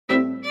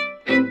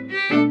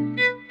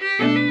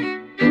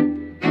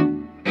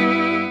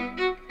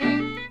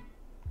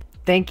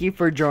Thank you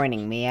for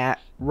joining me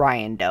at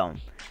Ryan Dome.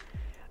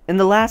 In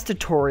the last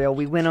tutorial,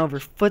 we went over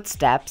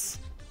footsteps,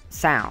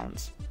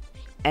 sounds,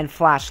 and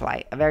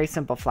flashlight, a very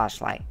simple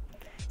flashlight.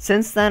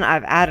 Since then,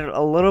 I've added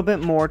a little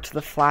bit more to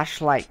the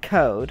flashlight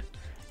code,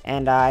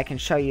 and I can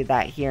show you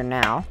that here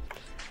now.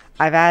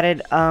 I've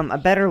added a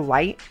better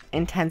light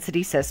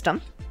intensity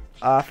system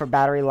for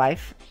battery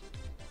life,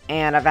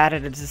 and I've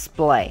added a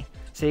display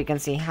so you can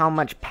see how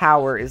much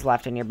power is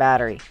left in your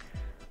battery.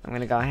 I'm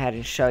going to go ahead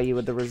and show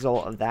you the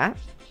result of that.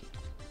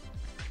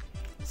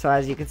 So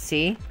as you can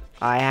see,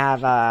 I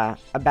have a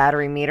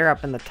battery meter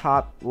up in the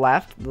top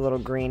left, the little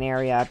green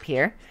area up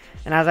here.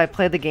 And as I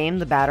play the game,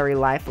 the battery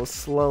life will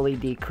slowly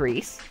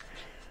decrease.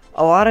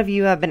 A lot of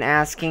you have been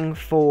asking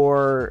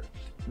for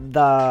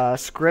the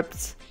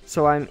scripts.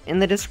 So I'm in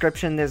the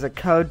description, there's a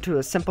code to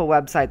a simple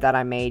website that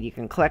I made. You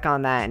can click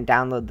on that and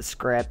download the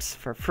scripts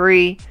for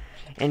free.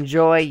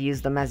 Enjoy,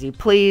 use them as you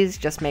please.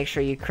 Just make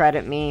sure you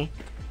credit me.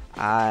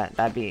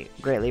 That'd be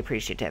greatly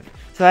appreciative.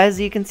 So as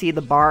you can see,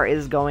 the bar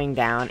is going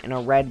down and a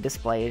red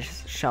display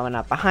is showing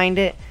up behind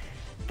it.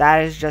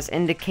 That is just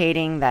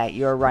indicating that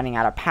you're running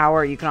out of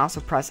power. You can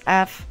also press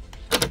F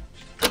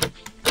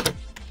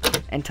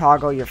and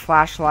toggle your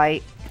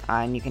flashlight,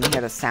 and you can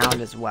hear the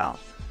sound as well.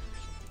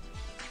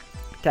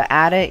 To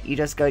add it, you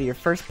just go to your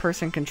first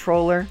person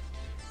controller,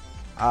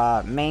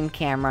 main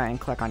camera, and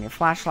click on your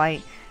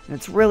flashlight. And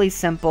it's really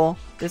simple.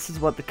 This is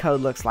what the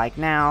code looks like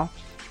now.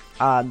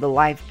 The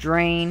life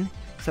drain,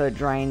 so it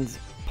drains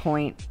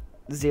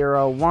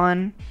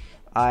 0.01,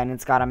 and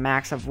it's got a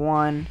max of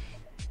 1,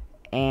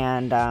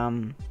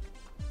 and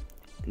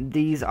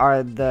these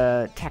are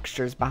the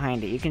textures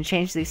behind it. You can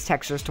change these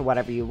textures to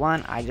whatever you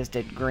want. I just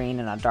did green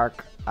and a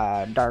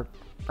dark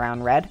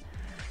brown red.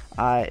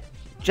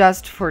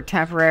 Just for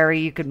temporary,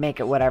 you could make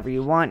it whatever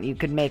you want. You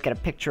could make it a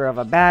picture of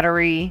a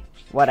battery,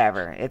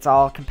 whatever. It's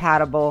all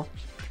compatible.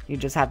 You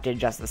just have to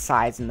adjust the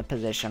size and the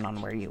position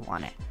on where you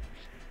want it.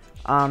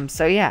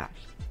 So yeah,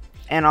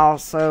 and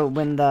also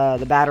when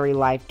the battery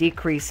life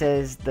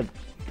decreases, the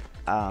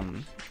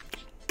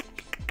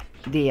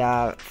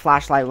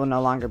flashlight will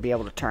no longer be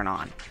able to turn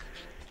on.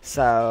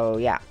 So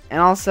yeah, and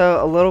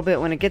also a little bit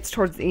when it gets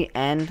towards the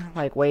end,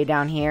 like way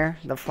down here,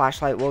 the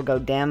flashlight will go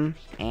dim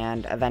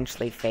and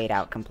eventually fade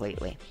out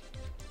completely.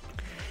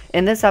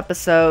 In this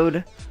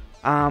episode,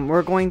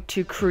 we're going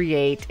to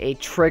create a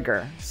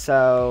trigger,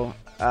 so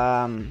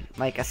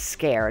like a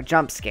scare, a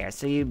jump scare.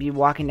 So you'd be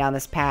walking down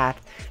this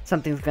path,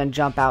 something's going to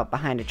jump out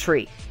behind a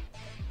tree.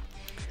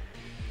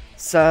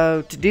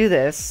 So to do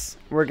this,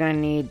 we're going to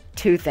need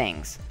two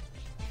things.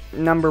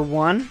 Number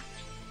one,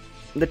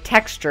 the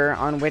texture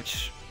on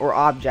which or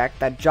object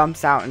that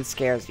jumps out and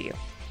scares you.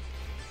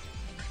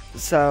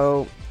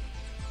 So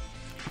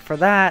for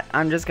that,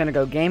 I'm just going to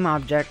go game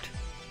object,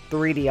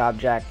 3D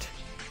object.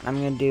 I'm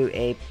going to do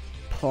a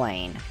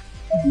plane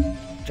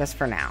just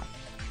for now.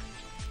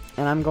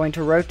 And I'm going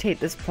to rotate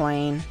this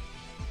plane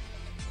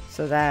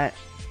so that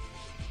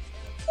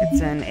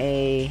it's in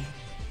a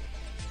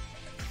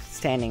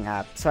standing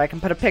up. So I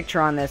can put a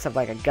picture on this of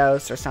like a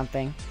ghost or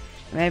something.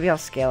 Maybe I'll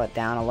scale it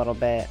down a little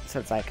bit so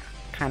it's like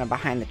kind of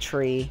behind the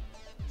tree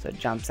so it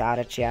jumps out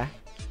at you.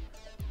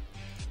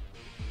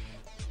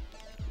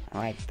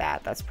 Like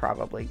that. That's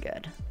probably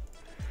good.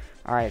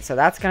 Alright, so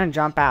that's going to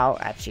jump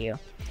out at you.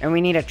 And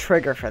we need a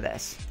trigger for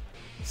this.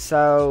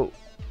 So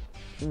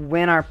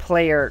when our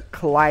player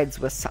collides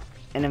with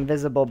an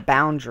invisible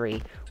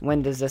boundary,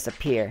 when does this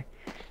appear?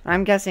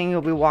 I'm guessing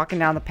you'll be walking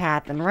down the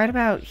path, and right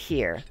about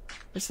here.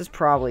 This is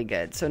probably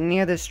good. So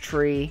near this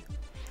tree,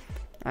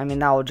 I mean,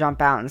 that will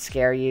jump out and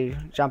scare you,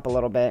 jump a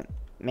little bit,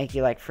 make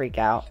you like freak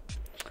out.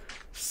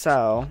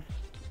 So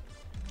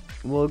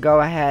we'll go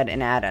ahead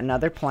and add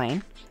another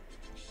plane.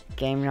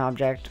 Game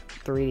object,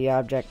 3D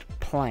object,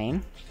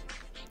 plane.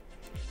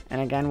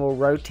 And again, we'll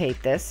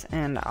rotate this,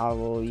 and I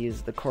will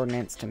use the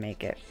coordinates to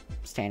make it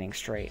standing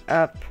straight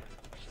up,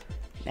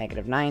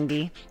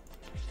 -90.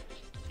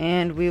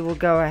 And we will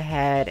go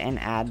ahead and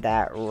add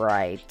that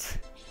right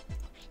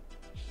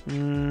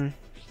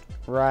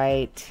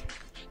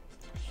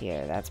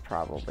here. That's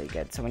probably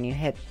good. So when you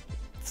hit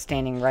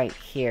standing right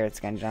here, it's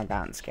going to jump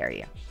out and scare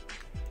you.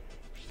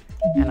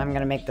 And I'm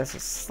going to make this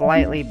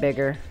slightly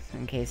bigger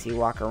in case you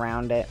walk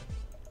around it.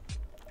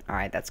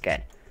 Alright, that's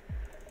good.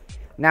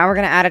 Now we're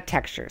going to add a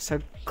texture. So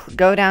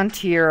go down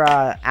to your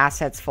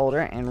assets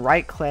folder and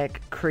right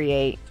click,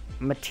 create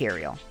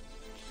material.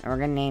 And we're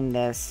going to name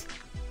this,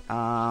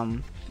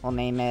 we'll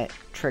name it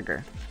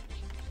trigger.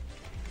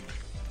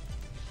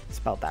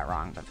 Spelled that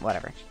wrong, but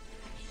whatever.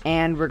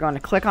 And we're going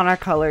to click on our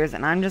colors,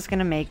 and I'm just going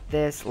to make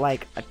this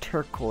like a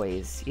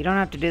turquoise. You don't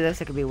have to do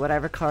this, it could be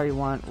whatever color you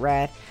want,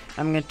 red.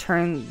 I'm going to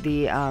turn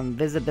the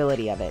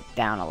visibility of it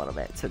down a little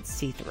bit so it's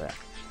see-through.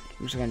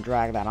 I'm just going to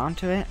drag that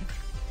onto it.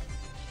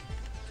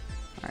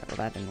 Alright, well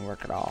that didn't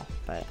work at all,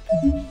 but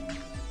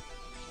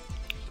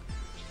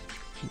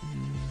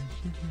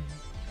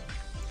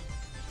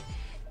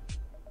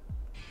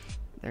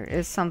there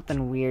is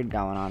something weird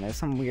going on. There's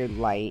some weird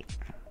light.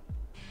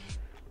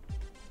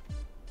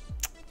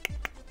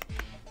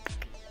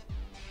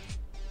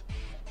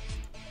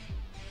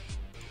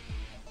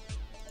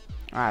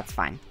 Oh, that's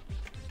fine.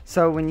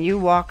 So when you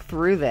walk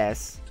through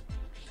this,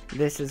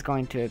 this is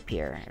going to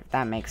appear, if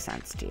that makes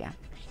sense to you.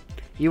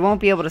 You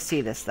won't be able to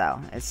see this though.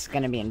 It's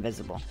going to be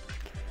invisible.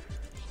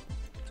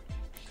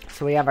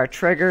 So we have our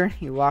trigger.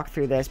 You walk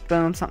through this,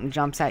 boom, something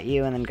jumps at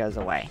you and then goes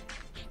away.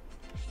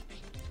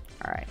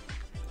 Alright.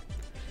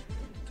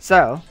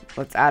 So,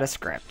 let's add a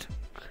script.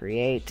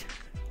 Create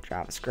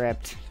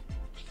JavaScript.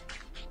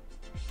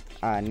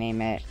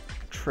 Name it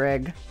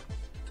trig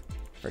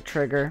for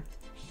trigger.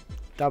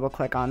 Double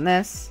click on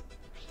this.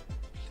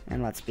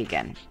 And let's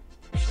begin.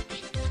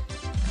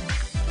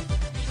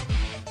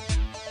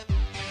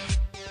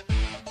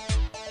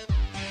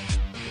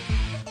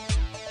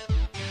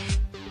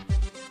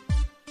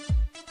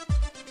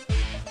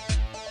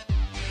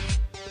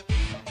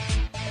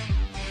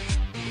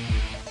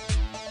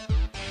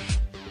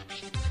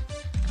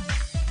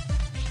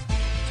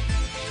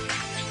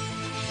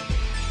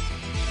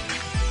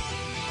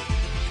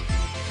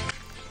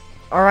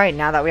 Alright,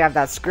 now that we have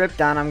that script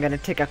done, I'm going to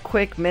take a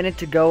quick minute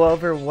to go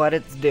over what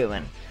it's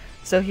doing.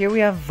 So here we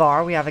have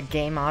var, we have a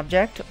game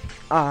object,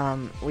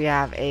 we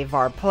have a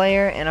var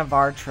player, and a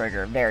var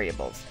trigger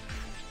variables.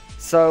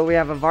 So we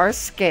have a var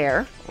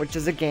scare, which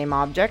is a game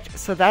object,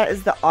 so that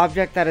is the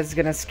object that is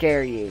going to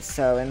scare you.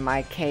 So in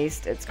my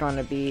case, it's going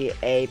to be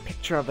a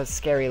picture of a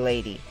scary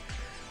lady.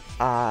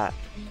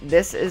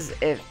 This is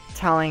it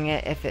telling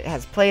it if it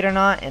has played or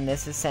not, and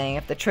this is saying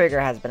if the trigger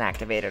has been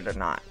activated or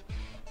not.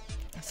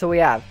 So we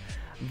have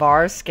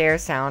var scare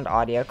sound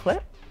audio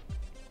clip,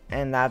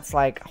 and that's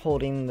like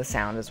holding the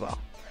sound as well.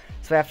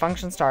 So we have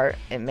function start.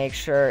 It makes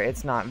sure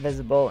it's not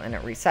visible and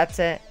it resets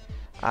it.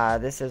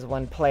 This is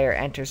when player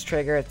enters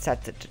trigger, it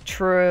sets it to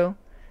true.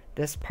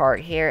 This part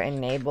here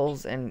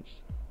enables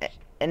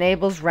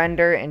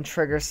render and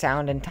trigger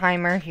sound and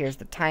timer. Here's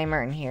the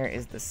timer and here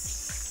is the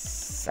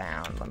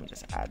sound. Let me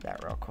just add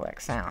that real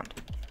quick. Sound.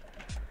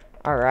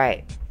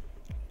 Alright,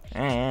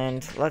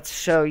 and let's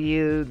show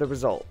you the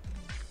result.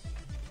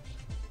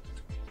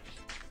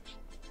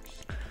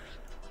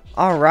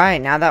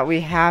 Alright, now that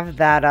we have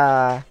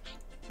that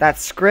that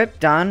script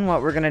done,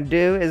 what we're going to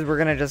do is we're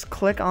going to just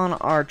click on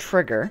our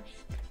trigger,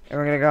 and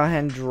we're going to go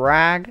ahead and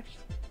drag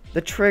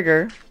the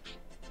trigger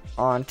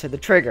onto the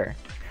trigger.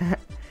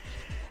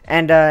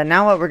 And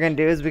now what we're going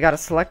to do is we got to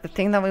select the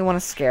thing that we want to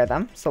scare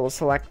them. So we'll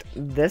select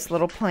this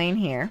little plane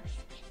here.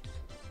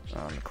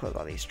 Oh, let me close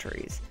all these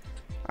trees.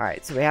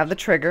 Alright, so we have the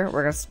trigger.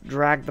 We're going to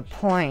drag the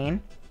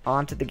plane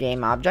onto the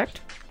game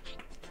object.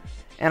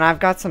 And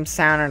I've got some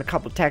sound and a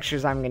couple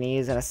textures I'm going to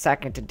use in a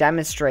second to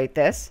demonstrate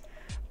this.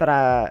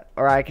 But,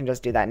 or I can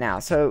just do that now.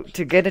 So,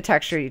 to get a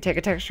texture, you take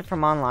a texture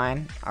from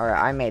online. Or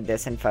I made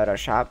this in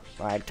Photoshop.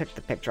 Well, I took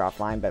the picture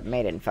offline, but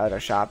made it in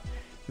Photoshop.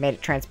 Made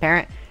it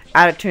transparent.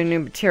 Add it to a new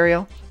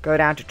material. Go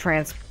down to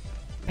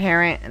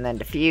transparent and then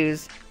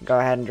diffuse. Go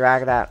ahead and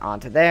drag that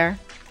onto there.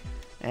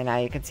 And now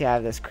you can see I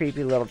have this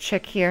creepy little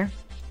chick here.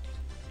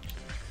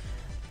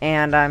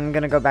 And I'm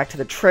going to go back to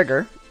the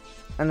trigger.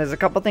 And there's a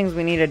couple things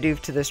we need to do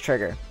to this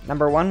trigger.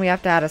 Number one, we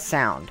have to add a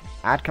sound.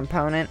 Add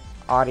component,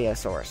 audio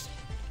source.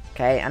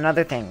 Okay,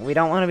 another thing. We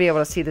don't want to be able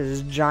to see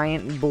this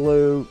giant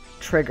blue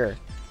trigger.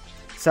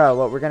 So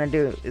what we're going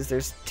to do is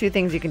there's two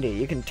things you can do.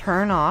 You can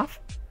turn off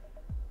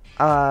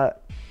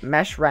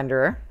mesh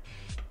renderer.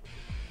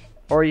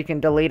 Or you can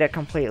delete it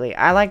completely.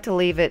 I like to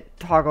leave it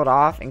toggled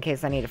off in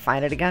case I need to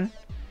find it again.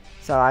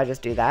 So I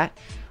just do that.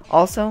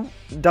 Also,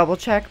 double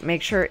check.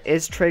 Make sure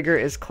is trigger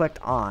is clicked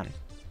on.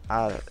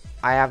 I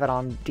have it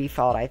on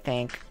default, I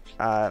think.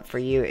 For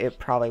you, it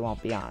probably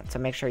won't be on. So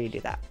make sure you do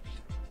that.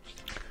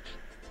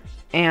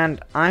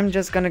 And I'm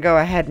just going to go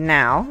ahead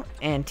now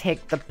and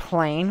take the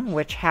plane,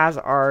 which has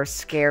our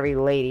scary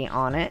lady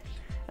on it.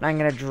 And I'm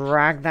going to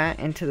drag that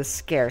into the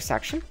scare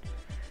section.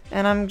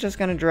 And I'm just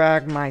going to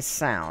drag my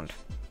sound.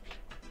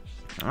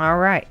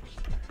 Alright.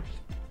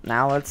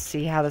 Now let's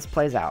see how this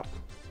plays out.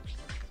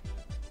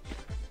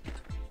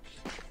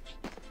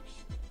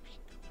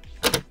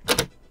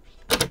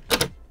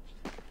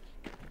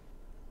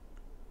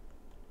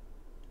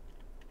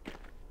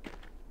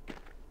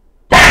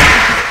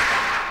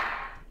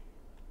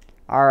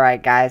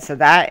 Alright guys, so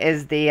that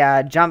is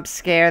the jump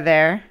scare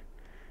there.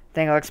 I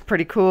think it looks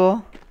pretty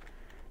cool.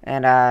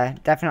 And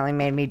definitely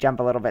made me jump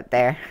a little bit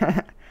there.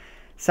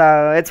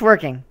 So it's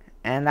working.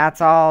 And that's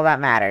all that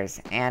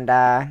matters. And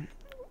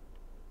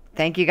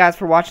thank you guys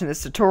for watching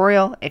this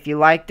tutorial. If you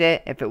liked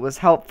it, if it was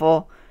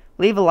helpful,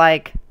 leave a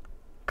like,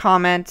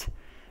 comment.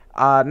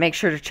 Make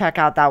sure to check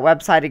out that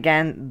website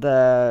again.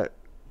 The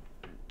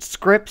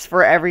scripts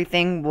for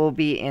everything will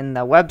be in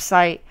the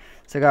website.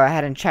 So go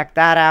ahead and check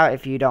that out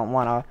if you don't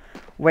want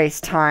to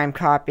waste time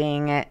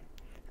copying it.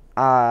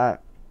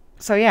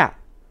 So yeah.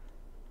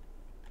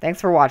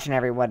 Thanks for watching,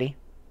 everybody.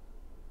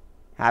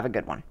 Have a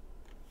good one.